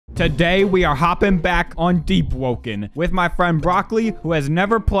Today, we are hopping back on Deepwoken with my friend Broccoli, who has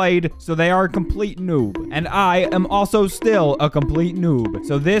never played, so they are a complete noob. And I am also still a complete noob.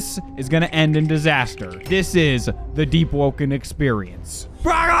 So this is gonna end in disaster. This is the Deepwoken experience.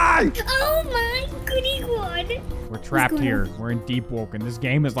 Broccoli! Oh my goody god. We're trapped here. We're in Deepwoken. This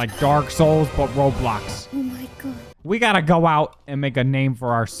game is like Dark Souls, but Roblox. Oh my god. We gotta go out and make a name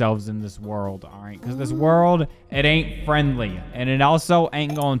for ourselves in this world, all right? Because this world, it ain't friendly. And it also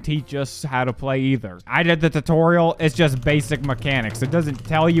ain't gonna teach us how to play either. I did the tutorial. It's just basic mechanics. It doesn't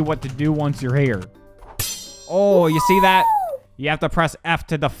tell you what to do once you're here. Oh, you see that? You have to press F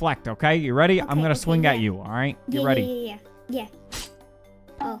to deflect, okay? You ready? I'm gonna swing at you, all right? You ready? Yeah.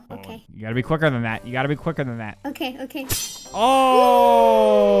 Oh, okay. You gotta be quicker than that. You gotta be quicker than that. Okay.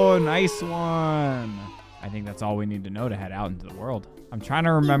 Oh, nice one. I think that's all we need to know to head out into the world. I'm trying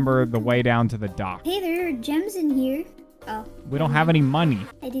to remember the way down to the dock. Hey, there are gems in here. Oh. We don't have any money.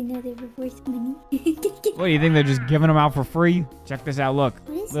 I didn't know they were worth money. What, do you think they're just giving them out for free? Check this out, look.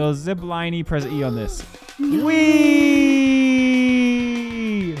 What is Little zip liney, press E on this. No. Whee!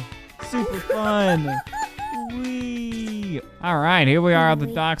 Super fun. Whee! All right, here we are at the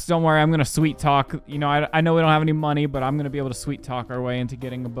docks. Don't worry, I'm gonna sweet talk. You know, I know we don't have any money, but I'm gonna be able to sweet talk our way into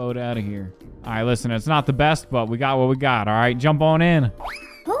getting a boat out of here. All right, listen, it's not the best, but we got what we got, all right? Jump on in.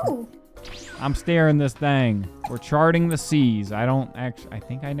 Oh. I'm steering this thing. We're charting the seas. I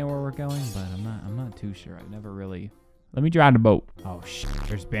think I know where we're going, but I'm not too sure. I've never really. Let me drive the boat. Oh shit,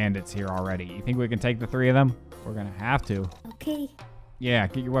 there's bandits here already. You think we can take the 3 of them? We're gonna have to. Okay. Yeah,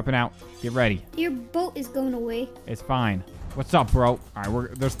 get your weapon out. Get ready. Your boat is going away. It's fine. What's up, bro? All right,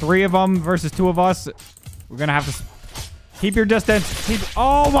 there's 3 of them versus 2 of us. We're gonna have to keep your distance.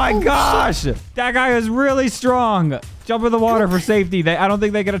 Oh my gosh! Shit. That guy is really strong. Jump in the water for safety. I don't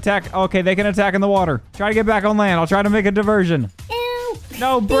think they can attack. Okay, they can attack in the water. Try to get back on land. I'll try to make a diversion. Ew.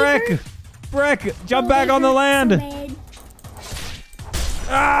 No, Brick! Brick, jump back on the land. So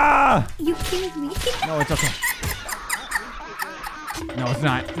Ah! you killed me. No, it's okay. No, it's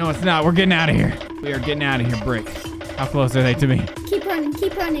not. No, it's not. We're getting out of here. We are getting out of here, Brick. How close are they to me? Keep running.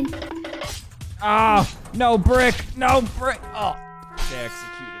 Oh, no, Brick. No, Brick. Oh, they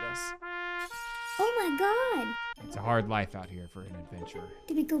executed us. Oh my god. It's a hard life out here for an adventurer.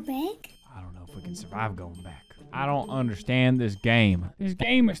 Did we go back? I don't know if we can survive going back. I don't understand this game. This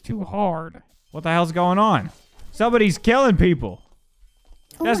game is too hard. What the hell's going on? Somebody's killing people.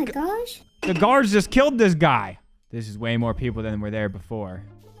 Oh my gosh. The guards just killed this guy. This is way more people than were there before.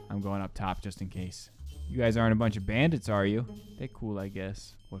 I'm going up top just in case. You guys aren't a bunch of bandits, are you? They're cool, I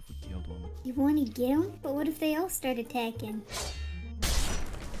guess. What if we killed one? You want to get them? But what if they all start attacking?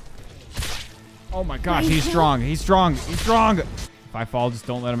 Oh my gosh, he's strong. He's strong. If I fall, just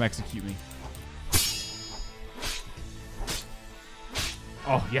don't let him execute me.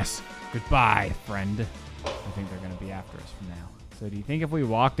 Oh, yes. Goodbye, friend. I think they're going to be after us from now. So do you think if we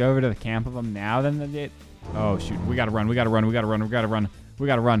walked over to the camp of them now, then they... Oh, shoot. We got to run.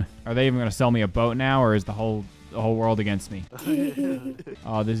 Are they even going to sell me a boat now, or is the whole world against me?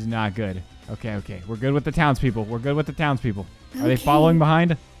 Oh, this is not good. Okay. We're good with the townspeople. Are they following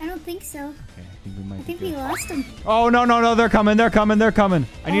behind? I don't think so. Okay, I think we might. I think we lost them. Oh, no. They're coming.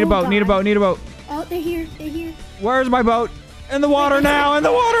 I need a boat. Oh, they're here. Where's my boat? In the water now.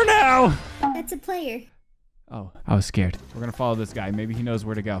 That's a player. Oh, I was scared. We're going to follow this guy. Maybe he knows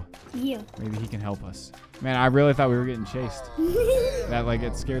where to go. Yeah. Maybe he can help us. Man, I really thought we were getting chased.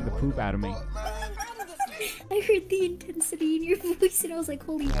 It scared the poop out of me. I heard the intensity in your voice and I was like,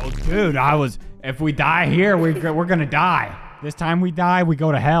 holy shit. Oh, dude, if we die here, we're going to die. This time we die, we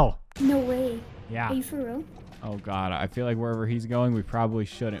go to hell. No way. Yeah. Are you for real? Oh, God. I feel like wherever he's going, we probably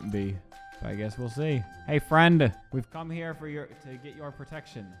shouldn't be. But I guess we'll see. Hey, friend, we've come here to get your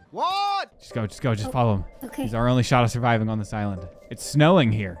protection. What? Just follow him. Okay. He's our only shot of surviving on this island. It's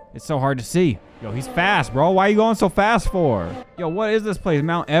snowing here. It's so hard to see. Yo, he's fast, bro. Why are you going so fast for? Yo, what is this place?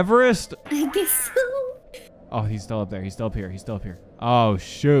 Mount Everest? I guess so. Oh, he's still up there. He's still up here. Oh,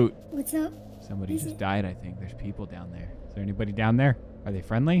 shoot. What's up? Somebody just died, I think. There's people down there. Is there anybody down there? Are they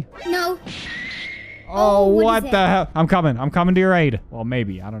friendly? No. Oh, what the hell? I'm coming to your aid. Well,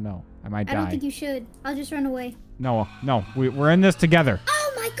 maybe. I don't know. I might die. I don't think you should. I'll just run away. No. We're in this together.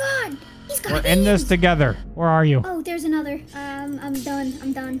 Oh my god! He's got We're in this together. Where are you? Oh, there's another. I'm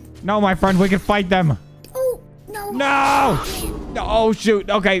done. No, my friend, we can fight them. Oh, no. No! Oh, shoot.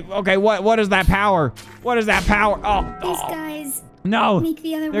 Okay. What is that power? Oh, These guys no. make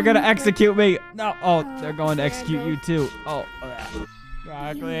the other They're one going to look execute me. No. Oh, they're going to execute you too. Oh.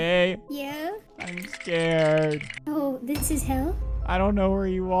 Broccoli. Yeah? I'm scared. Oh, this is hell? I don't know where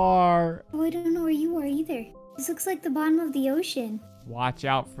you are. Oh, I don't know where you are either. This looks like the bottom of the ocean. Watch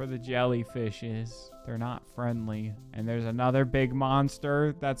out for the jellyfishes. They're not friendly. And there's another big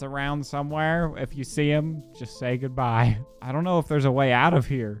monster that's around somewhere. If you see him, just say goodbye. I don't know if there's a way out of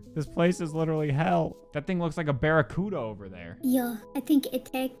here. This place is literally hell. That thing looks like a barracuda over there. Yeah, I think it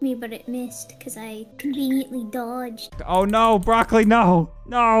attacked me, but it missed because I conveniently dodged. Oh no, broccoli, no.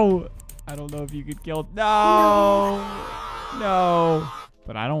 No. I don't know if you could kill. No. No.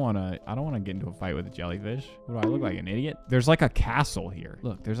 But I don't want to get into a fight with a jellyfish. What do I look like, an idiot? There's like a castle here.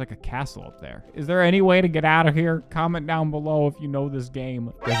 Look, there's like a castle up there. Is there any way to get out of here? Comment down below if you know this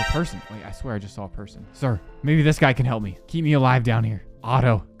game. There's a person. Wait, I swear I just saw a person. Sir, maybe this guy can help me. Keep me alive down here.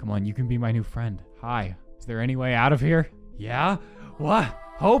 Otto, come on, you can be my new friend. Hi. Is there any way out of here? Yeah? What?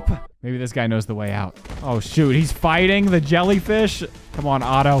 Hope? Maybe this guy knows the way out. Oh, shoot. He's fighting the jellyfish. Come on,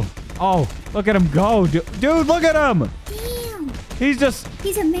 Otto. Oh, look at him go. Dude, look at him. Damn. He's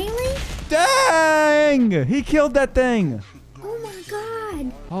a melee? Dang! He killed that thing. Oh my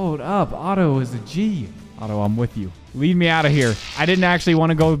god. Hold up. Otto is a G. Otto, I'm with you. Lead me out of here. I didn't actually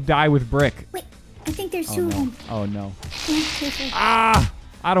want to go die with Brick. Wait, I think there's two of them. Oh, no. Ah!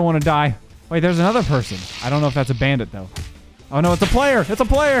 I don't want to die. Wait, there's another person. I don't know if that's a bandit, though. Oh, no, it's a player. It's a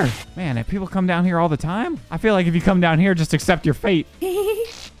player. Man, if people come down here all the time, I feel like if you come down here, just accept your fate.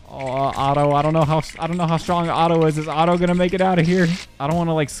 Oh, Otto, I don't know how strong Otto is. Is Otto gonna make it out of here? I don't want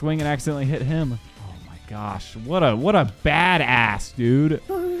to like swing and accidentally hit him. Oh my gosh, what a badass, dude.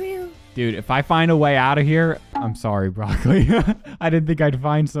 For real. Dude, if I find a way out of here, I'm sorry, Broccoli. I didn't think I'd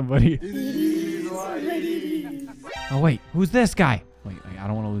find somebody. Oh wait, who's this guy? Wait, I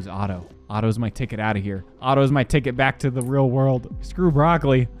don't want to lose Otto. Otto's my ticket out of here. Otto's my ticket back to the real world. Screw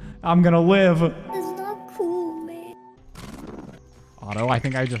Broccoli. I'm gonna live. That's not cool, man. Otto, I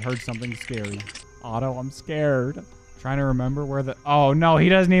think I just heard something scary. Otto, I'm scared. Trying to remember where the... Oh, no, he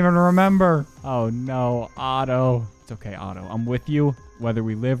doesn't even remember. Oh, no, Otto. It's okay, Otto. I'm with you, whether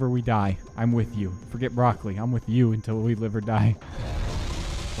we live or we die. I'm with you. Forget Broccoli. I'm with you until we live or die.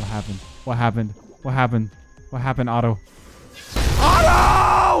 What happened? What happened? What happened? What happened, Otto?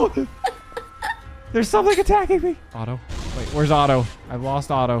 Otto! There's something attacking me. Otto. Wait, where's Otto? I've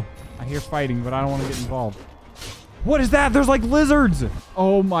lost Otto. I hear fighting, but I don't want to get involved. What is that? There's like lizards.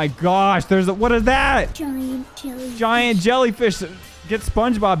 Oh my gosh. What is that? Giant jellyfish. Giant jellyfish. Get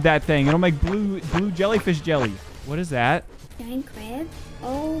SpongeBob that thing. It'll make blue jellyfish jelly. What is that? Giant crab.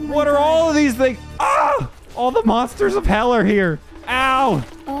 Oh my god. What are all of these things? Ah! All the monsters of hell are here. Ow!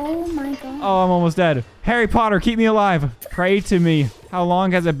 Oh my god. Oh, I'm almost dead. Harry Potter, keep me alive. Pray to me. How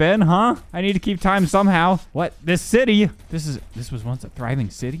long has it been, huh? I need to keep time somehow. What? This city? This was once a thriving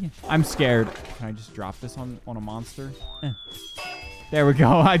city? I'm scared. Can I just drop this on a monster? There we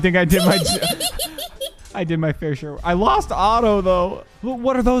go. I think I did my... I did my fair share. I lost Otto, though.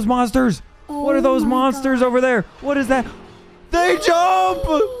 What are those monsters? Oh what are those monsters over there? What is that? They jump!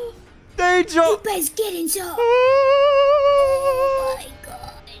 They jump! You best get inside. Oh my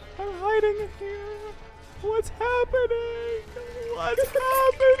god. I'm hiding in here. What's happening? What's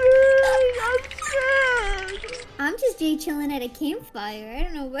happening? I'm scared. I'm just Jay chilling at a campfire. I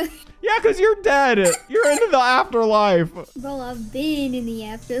don't know what. Yeah, because you're dead. You're into the afterlife. Bro, I've been in the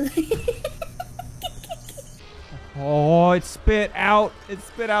afterlife. Oh, it spit out. It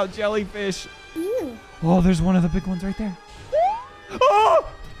spit out jellyfish. Ew. Oh, there's one of the big ones right there. Oh!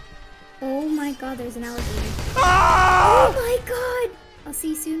 Oh my god, there's an alligator. Ah! Oh my god. I'll see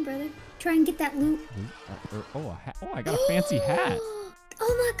you soon, brother. Try and get that loot. Oh, a hat. Oh, I got a fancy hat.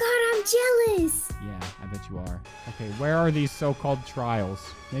 Oh my god, I'm jealous. Yeah, I bet you are. Okay, where are these so-called trials?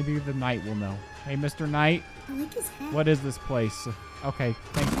 Maybe the Knight will know. Hey, Mr. Knight. I like his hat. What is this place? Okay,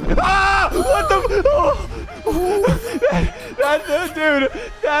 thanks. Ah! What the? Oh! Dude,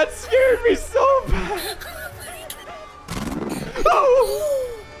 that scared me so bad.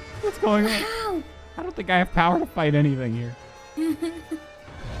 Oh! What's going on? Wow. I don't think I have power to fight anything here.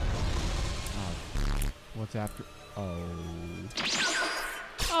 What's after? Oh.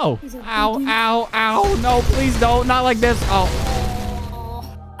 Oh. Ow, ow, ow. No, please don't. Not like this. Oh.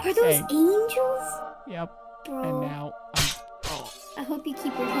 Are those angels? Yep. Bro. And now I hope you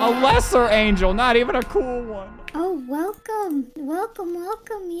keep your a head. lesser angel, not even a cool one. Oh, welcome. Welcome,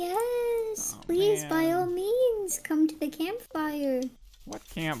 welcome. Yes. Oh, Please, by man. all means, come to the campfire. What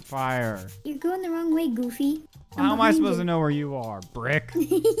campfire? You're going the wrong way, Goofy. How am I supposed to know where you are, Brick?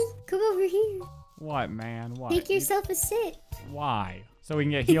 Come over here. What, man? What? Take yourself a sit. Why? So we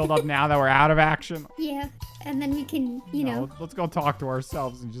can get healed up now that we're out of action? Yeah, and then we can, you know. Let's go talk to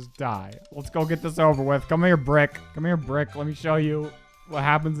ourselves and just die. Let's go get this over with. Come here, Brick. Come here, Brick. Let me show you what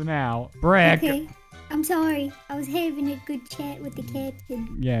happens now. Brick. Okay. I'm sorry. I was having a good chat with the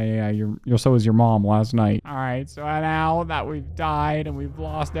captain. Yeah. So was your mom last night. All right, so now that we've died and we've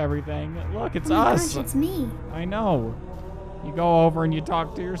lost everything, look, it's Oh my us. gosh, it's me. I know. You go over and you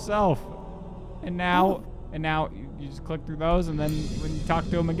talk to yourself. And now, you just click through those, and then when you talk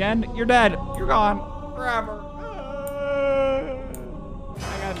to him again, you're dead. You're gone forever.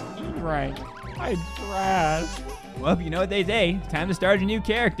 I got an E rank. I trash. Well, you know what they say. It's time to start a new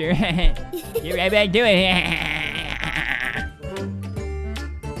character. Get right back to it.